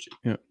strategy.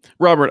 Yeah.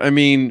 Robert, I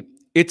mean,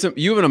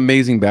 you have an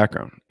amazing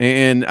background,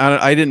 and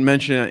I didn't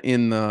mention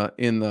it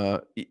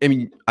I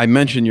mean, I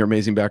mentioned your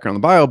amazing background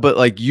in the bio, but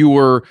like you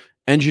were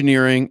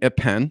engineering at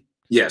Penn.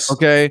 Yes.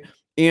 Okay.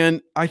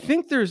 And I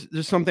think there's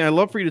something I'd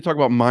love for you to talk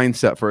about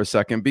mindset for a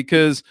second,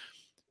 because,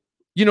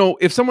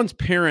 if someone's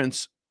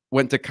parents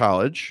went to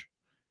college,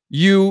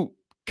 you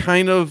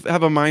kind of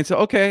have a mindset,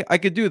 okay, I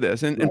could do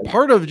this. And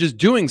part of just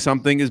doing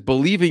something is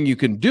believing you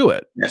can do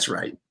it. That's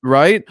right.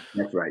 Right?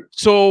 That's right.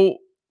 So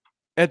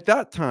at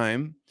that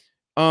time,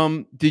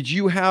 did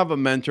you have a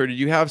mentor? Did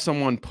you have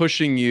someone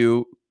pushing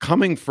you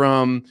coming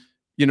from,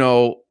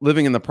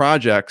 living in the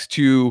projects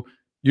to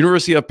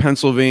University of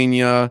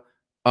Pennsylvania,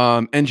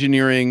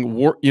 engineering,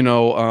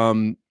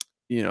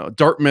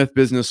 Dartmouth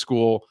Business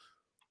School?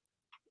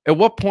 At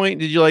what point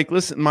did you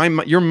listen,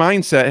 your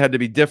mindset had to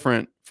be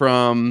different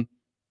from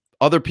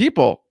other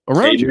people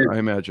around you, I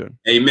imagine.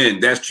 Amen.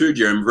 That's true,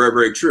 Jeremy. Very,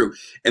 very true.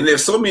 And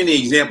there's so many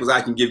examples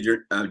I can give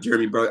you,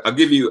 Jeremy, but I'll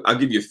give you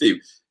a few.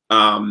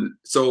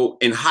 So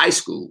in high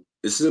school,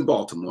 this is in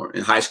Baltimore,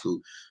 in high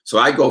school. So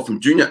I go from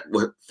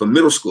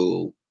middle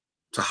school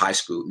to high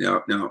school.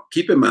 Now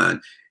keep in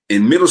mind,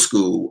 in middle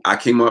school, I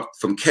came up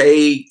from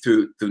K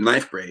through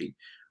ninth grade.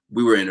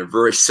 We were in a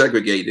very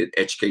segregated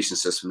education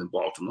system in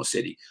Baltimore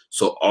City.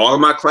 So all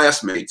of my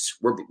classmates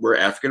were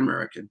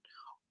African-American.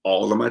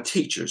 All of my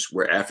teachers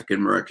were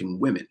African-American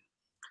women.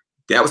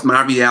 That was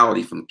my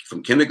reality from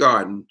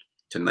kindergarten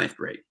to ninth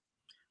grade.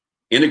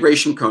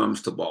 Integration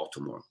comes to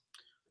Baltimore.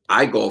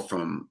 I go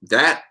from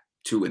that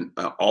to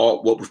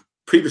what was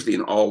previously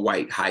an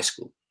all-white high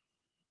school.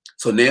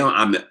 So now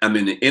I'm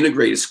in an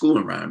integrated school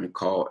environment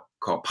called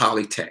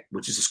Polytech,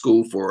 which is a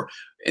school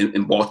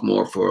in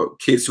Baltimore for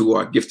kids who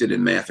are gifted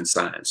in math and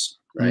science,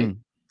 right? Mm.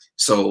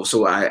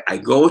 So I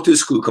go to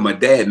school because my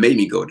dad made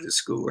me go to the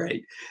school,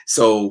 right?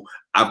 So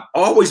I've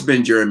always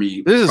been,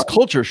 Jeremy. This is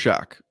culture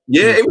shock.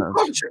 Yeah,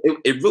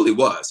 it really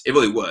was. It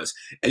really was.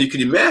 And you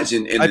can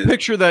imagine. I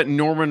picture that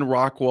Norman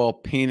Rockwell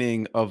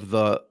painting of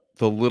the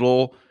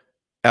little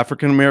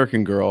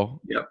African-American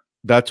girl. Yep.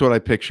 That's what I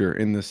picture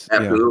in this.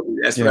 Absolutely.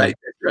 Yeah. That's right.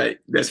 That's right.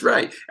 That's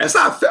right. That's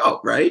how I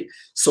felt, right?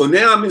 So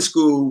now I'm in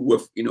school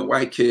with,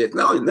 white kids,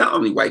 not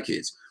only white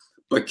kids,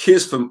 but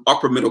kids from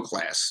upper middle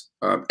class,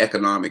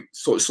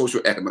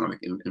 social economic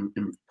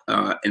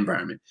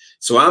environment.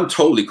 So I'm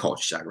totally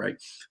culture shocked, right?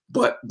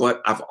 But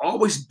I've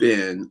always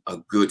been a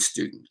good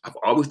student. I've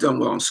always done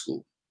well in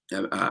school.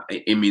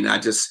 I mean,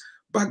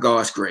 by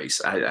God's grace,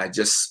 I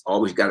just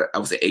always I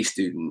was an A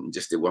student and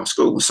just did well in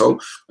school. So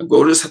I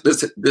go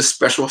to this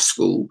special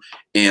school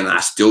and I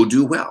still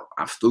do well.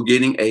 I'm still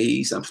getting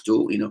A's. I'm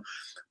still,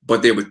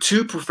 but there were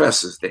two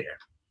professors there.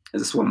 And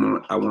this is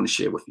what I want to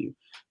share with you.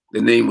 The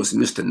name was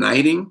Mr.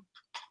 Knighting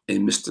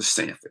and Mr.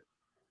 Sanford.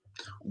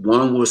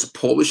 One was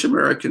Polish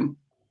American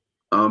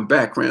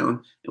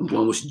background and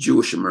one was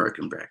Jewish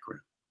American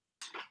background.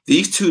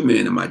 These two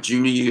men in my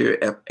junior year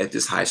at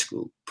this high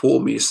school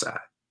pulled me aside.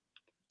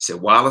 Said,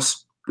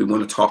 Wallace, we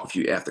want to talk with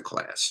you after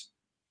class.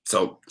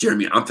 So,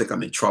 Jeremy, I think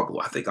I'm in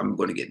trouble. I think I'm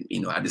going to get,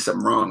 I did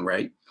something wrong,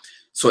 right?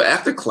 So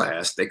after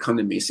class, they come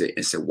to me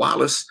and say,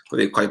 Wallace, but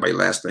they call you by your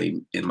last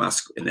name in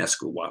that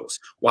school, Wallace.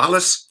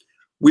 Wallace,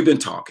 we've been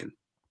talking,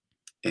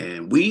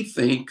 and we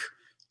think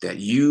that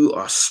you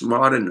are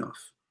smart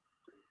enough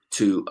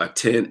to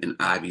attend an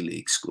Ivy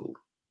League school.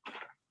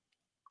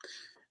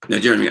 Now,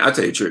 Jeremy, I'll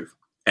tell you the truth.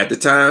 At the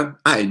time,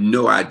 I had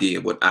no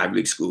idea what Ivy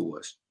League school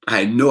was.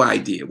 I had no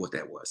idea what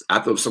that was. I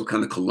thought it was some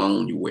kind of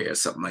cologne you wear or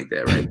something like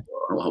that, right?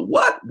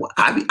 What?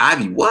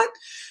 Ivy, what?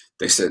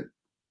 They said,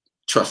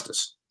 trust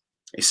us.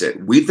 They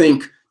said, we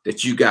think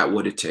that you got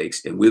what it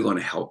takes and we're going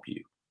to help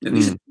you. And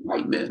these are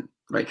white men,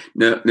 right?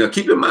 Now,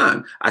 keep in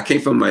mind, I came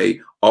from a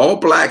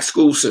all-black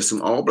school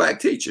system, all-black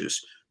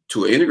teachers,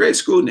 to an integrated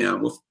school now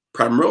with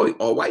primarily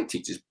all white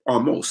teachers,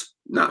 almost,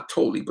 not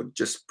totally, but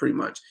just pretty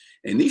much.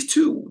 And these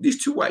two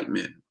white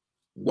men,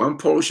 one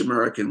Polish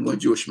American, one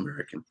Jewish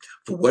American,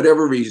 for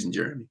whatever reason,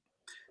 Jeremy,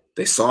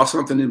 they saw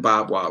something in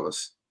Bob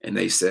Wallace and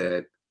they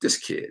said, this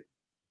kid,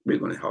 we're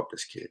going to help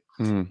this kid.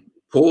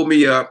 Pulled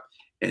me up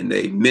and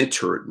they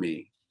mentored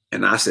me.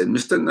 And I said,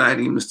 Mr.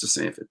 Knighting, Mr.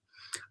 Sanford,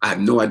 I have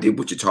no idea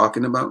what you're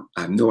talking about.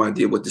 I have no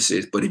idea what this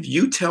is. But if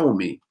you tell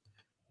me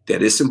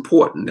that it's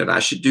important that I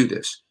should do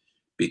this,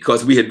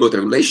 because we had built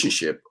a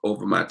relationship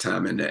over my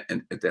time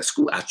at that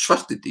school, I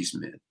trusted these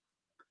men.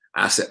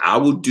 I said, I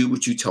will do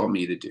what you tell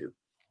me to do.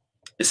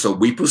 And so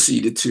we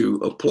proceeded to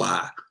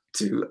apply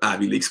to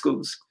Ivy League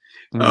schools.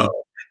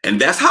 And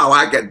that's how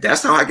I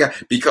got,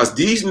 because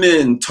these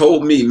men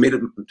told me,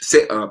 planted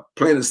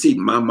a seed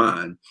in my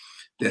mind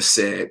that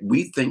said,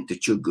 we think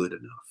that you're good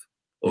enough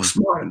or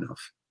smart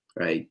enough,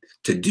 right,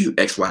 to do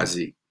X, Y,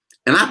 Z.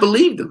 And I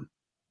believed them.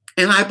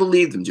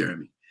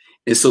 Jeremy.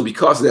 And so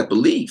because of that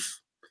belief,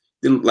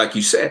 then, like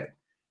you said,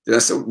 then I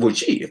said, well,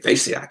 gee, if they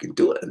say I can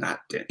do it,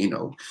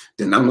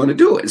 then I'm going to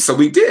do it. And so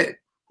we did.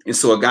 And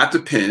so I got to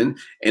Penn,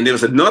 and there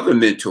was another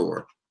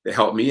mentor that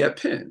helped me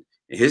at Penn.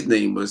 And his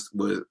name was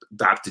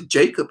Dr.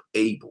 Jacob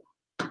Abel.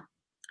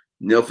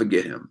 Never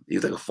forget him. He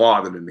was like a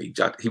father to me.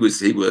 He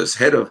was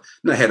head of,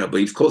 not head of, but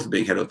he was close to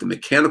being head of the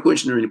mechanical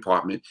engineering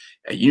department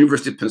at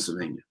University of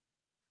Pennsylvania.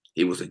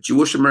 He was a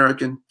Jewish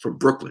American from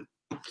Brooklyn.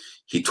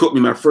 He taught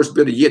me my first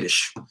bit of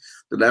Yiddish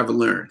that I ever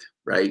learned,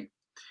 right?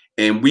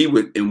 And he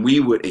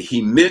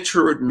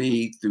mentored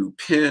me through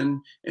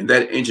Penn and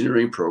that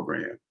engineering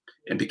program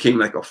and became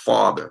like a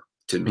father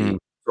to me.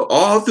 So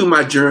all through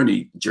my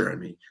journey,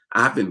 Jeremy,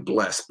 I've been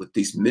blessed with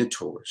these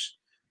mentors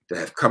that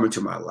have come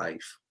into my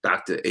life.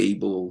 Dr.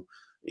 Abel,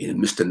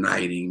 Mr.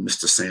 Knighting,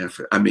 Mr.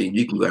 Sanford. I mean,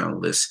 you can go down the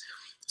list.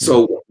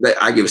 So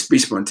I gave a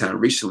speech one time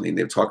recently, and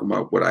they were talking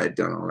about what I had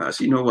done. And I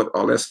said, you know what?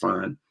 Oh, that's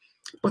fine.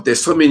 But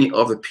there's so many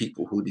other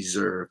people who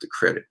deserve the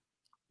credit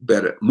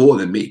better, more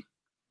than me.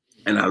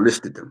 And I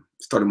listed them,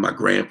 starting with my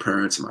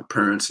grandparents and my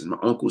parents and my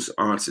uncles,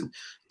 aunts, and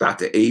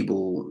Dr.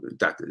 Abel,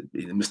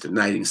 Mr.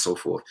 Knighting, and so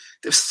forth.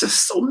 There's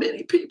just so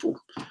many people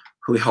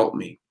who helped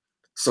me.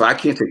 So I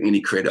can't take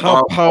any credit.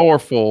 How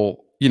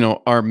powerful,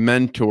 our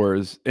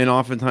mentors, and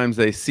oftentimes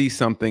they see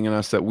something in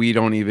us that we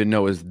don't even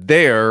know is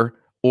there,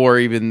 or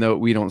even though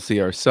we don't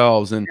see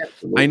ourselves. And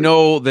absolutely. I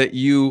know that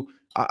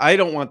I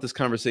don't want this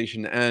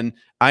conversation to end.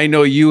 I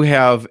know you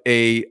have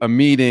a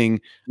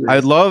meeting. Yes.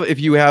 I'd love if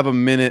you have a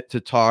minute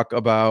to talk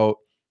about,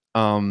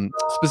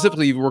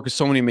 specifically, you've worked with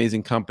so many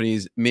amazing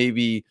companies,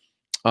 maybe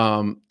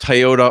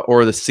Toyota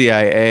or the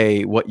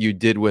CIA, what you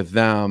did with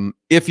them.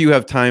 If you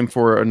have time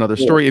for another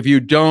story. If you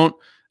don't,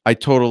 I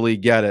totally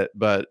get it.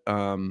 But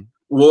let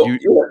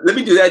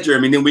me do that,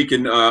 Jeremy, and then we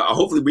can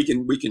hopefully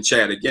we can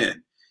chat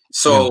again.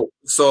 So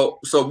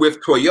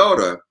with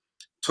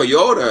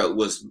Toyota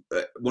was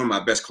one of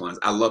my best clients.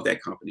 I love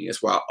that company.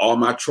 That's why all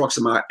my trucks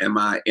and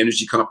my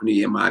energy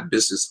company and my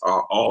business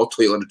are all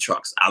Toyota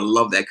trucks. I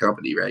love that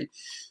company, right?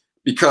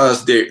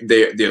 Because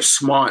they're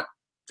smart,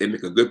 they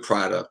make a good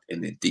product,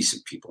 and they're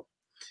decent people.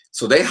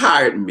 So they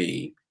hired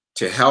me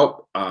to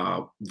help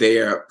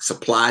their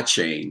supply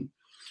chain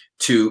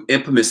to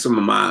implement some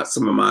of my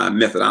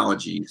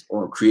methodologies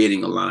on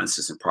creating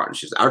alliances and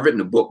partnerships. I've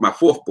written a book. My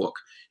fourth book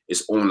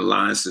is on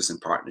alliances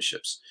and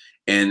partnerships.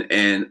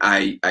 And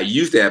I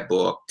use that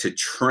book to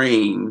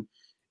train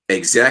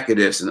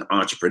executives and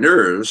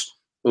entrepreneurs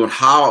on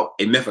how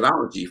a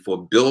methodology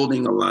for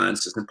building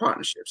alliances and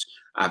partnerships.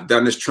 I've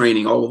done this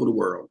training all over the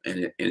world,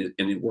 and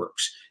it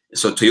works. And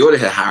so Toyota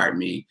had hired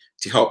me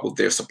to help with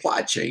their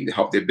supply chain, to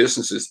help their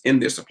businesses in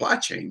their supply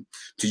chain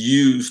to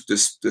use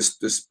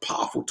this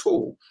powerful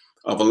tool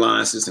of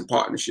alliances and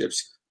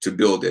partnerships to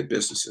build their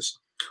businesses.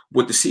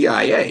 With the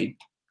CIA,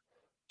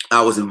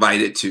 I was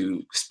invited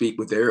to speak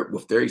with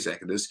their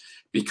executives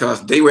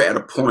because they were at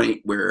a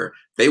point where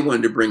they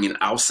wanted to bring in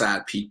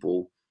outside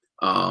people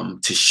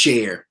to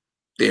share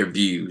their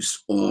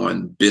views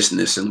on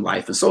business and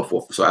life and so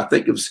forth. So I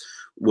think it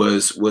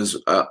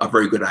was a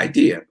very good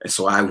idea. And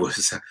so I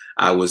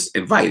was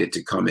invited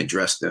to come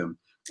address them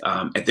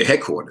at their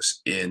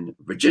headquarters in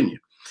Virginia.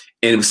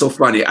 And it was so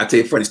funny. I'll tell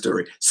you a funny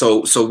story.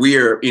 So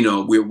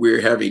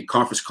we're having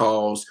conference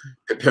calls,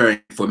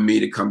 preparing for me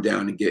to come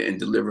down and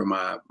deliver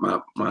my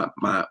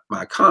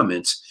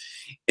comments.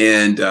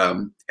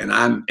 And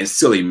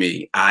silly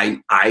me,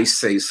 I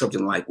say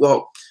something like,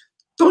 well,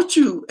 don't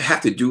you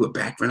have to do a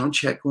background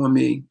check on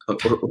me or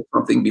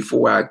something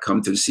before I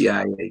come to the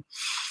CIA?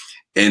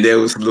 And there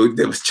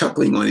was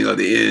chuckling on the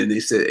other end.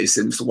 They said,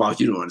 Mr. Wallace,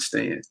 you don't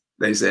understand.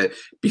 They said,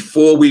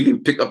 before we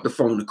even pick up the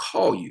phone to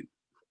call you,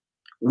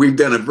 we've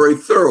done a very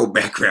thorough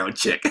background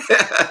check.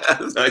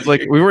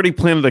 Like we already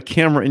planted a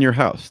camera in your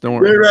house. Don't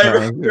worry.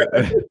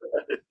 Right.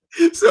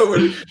 So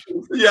when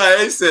the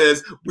CIA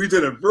says, we've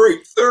done a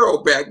very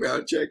thorough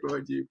background check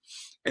on you.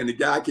 And the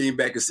guy came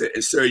back and said,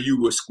 sir,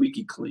 you were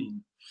squeaky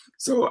clean.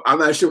 So I'm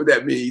not sure what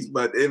that means,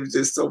 but it was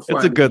just so funny.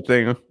 It's a good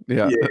thing.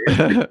 Yeah.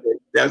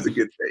 That's a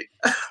good thing.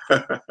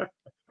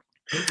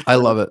 I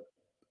love it.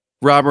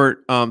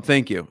 Robert,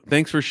 thank you.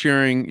 Thanks for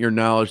sharing your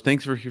knowledge.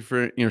 Thanks for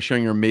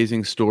sharing your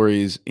amazing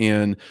stories.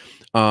 And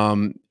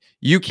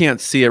you can't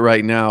see it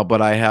right now,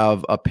 but I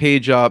have a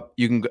page up.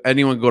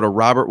 Anyone go to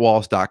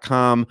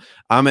robertwallace.com.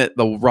 I'm at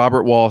the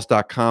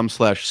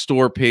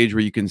robertwallace.com/store page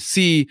where you can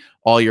see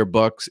all your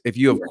books. If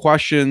you have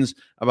questions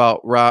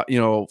about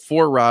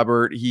for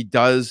Robert, he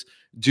does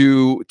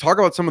talk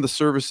about some of the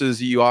services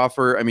that you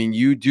offer. I mean,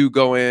 you do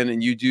go in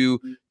and you do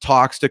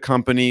talks to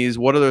companies.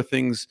 What other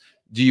things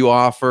do you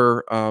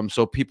offer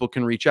so people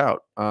can reach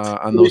out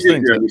on those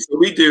things? So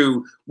we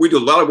do a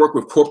lot of work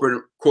with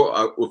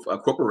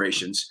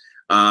corporations.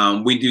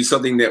 We do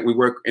something that we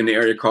work in the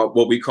area called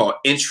what we call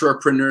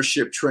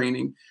intrapreneurship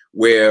training,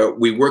 where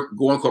we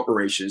go in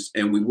corporations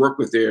and we work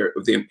with the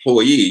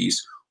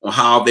employees on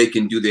how they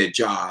can do their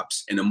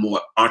jobs in a more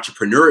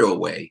entrepreneurial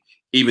way,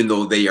 even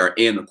though they are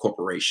in a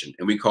corporation,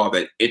 and we call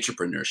that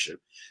intrapreneurship.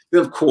 Then,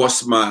 of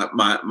course,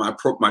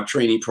 my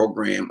training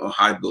program on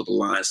how to build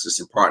alliances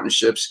and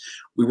partnerships.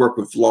 We work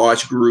with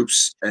large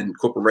groups and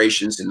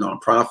corporations and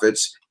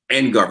nonprofits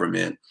and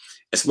government,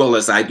 as well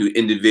as I do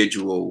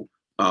individual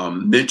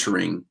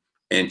mentoring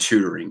and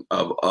tutoring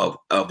of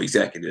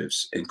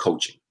executives and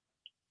coaching.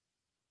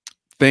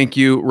 Thank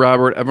you,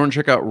 Robert. Everyone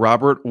check out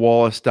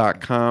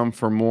robertwallace.com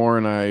for more,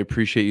 and I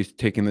appreciate you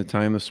taking the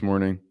time this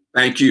morning.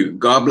 Thank you.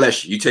 God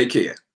bless you. You take care.